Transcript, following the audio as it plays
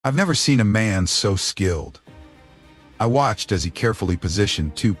I've never seen a man so skilled. I watched as he carefully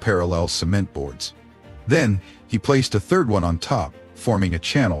positioned two parallel cement boards. Then, he placed a third one on top, forming a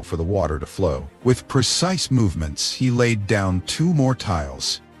channel for the water to flow. With precise movements, he laid down two more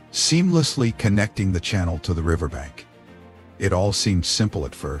tiles, seamlessly connecting the channel to the riverbank. It all seemed simple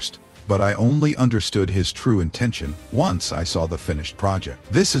at first, but I only understood his true intention once I saw the finished project.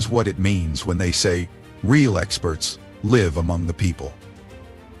 This is what it means when they say, real experts live among the people.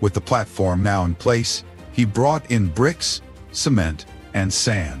 With the platform now in place, he brought in bricks, cement, and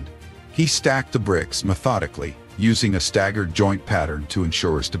sand. He stacked the bricks methodically, using a staggered joint pattern to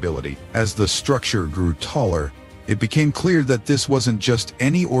ensure stability. As the structure grew taller, it became clear that this wasn't just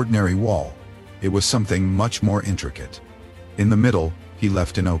any ordinary wall. It was something much more intricate. In the middle, he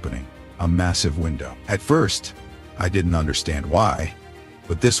left an opening, a massive window. At first, I didn't understand why,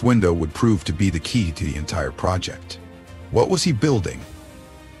 but this window would prove to be the key to the entire project. What was he building?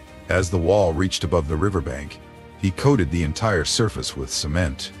 As the wall reached above the riverbank, he coated the entire surface with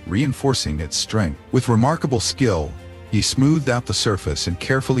cement, reinforcing its strength. With remarkable skill, he smoothed out the surface and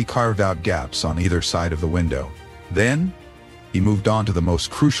carefully carved out gaps on either side of the window. Then, he moved on to the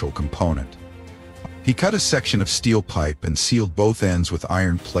most crucial component. He cut a section of steel pipe and sealed both ends with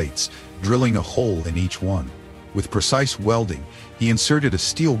iron plates, drilling a hole in each one. With precise welding, he inserted a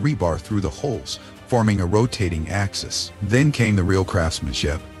steel rebar through the holes, forming a rotating axis. Then came the real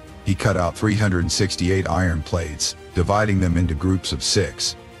craftsmanship. He cut out 368 iron plates, dividing them into groups of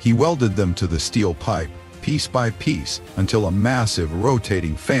 6. He welded them to the steel pipe, piece by piece, until a massive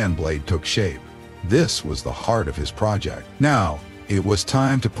rotating fan blade took shape. This was the heart of his project. Now, it was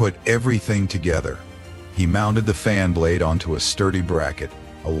time to put everything together. He mounted the fan blade onto a sturdy bracket,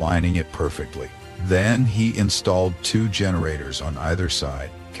 aligning it perfectly. Then he installed 2 generators on either side,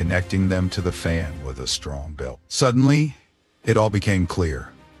 connecting them to the fan with a strong belt. Suddenly, it all became clear.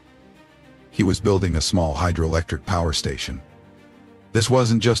 He was building a small hydroelectric power station. This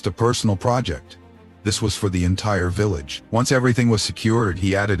wasn't just a personal project. This was for the entire village. Once everything was secured,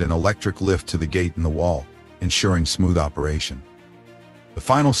 he added an electric lift to the gate in the wall, ensuring smooth operation. The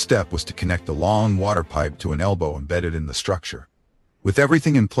final step was to connect a long water pipe to an elbow embedded in the structure. With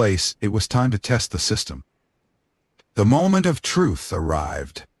everything in place, it was time to test the system. The moment of truth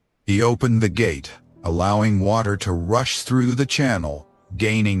arrived. He opened the gate, allowing water to rush through the channel,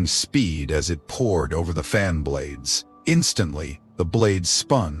 gaining speed as it poured over the fan blades. Instantly, the blades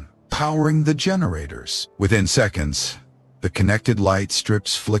spun, powering the generators. Within seconds, the connected light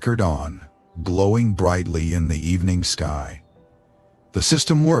strips flickered on, glowing brightly in the evening sky. The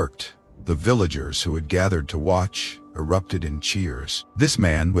system worked. The villagers who had gathered to watch erupted in cheers. This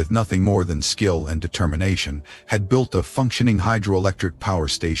man, with nothing more than skill and determination, had built a functioning hydroelectric power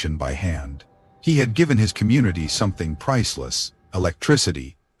station by hand. He had given his community something priceless: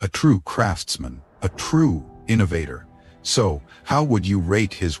 electricity, a true craftsman, a true innovator. So, how would you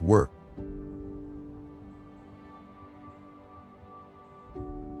rate his work?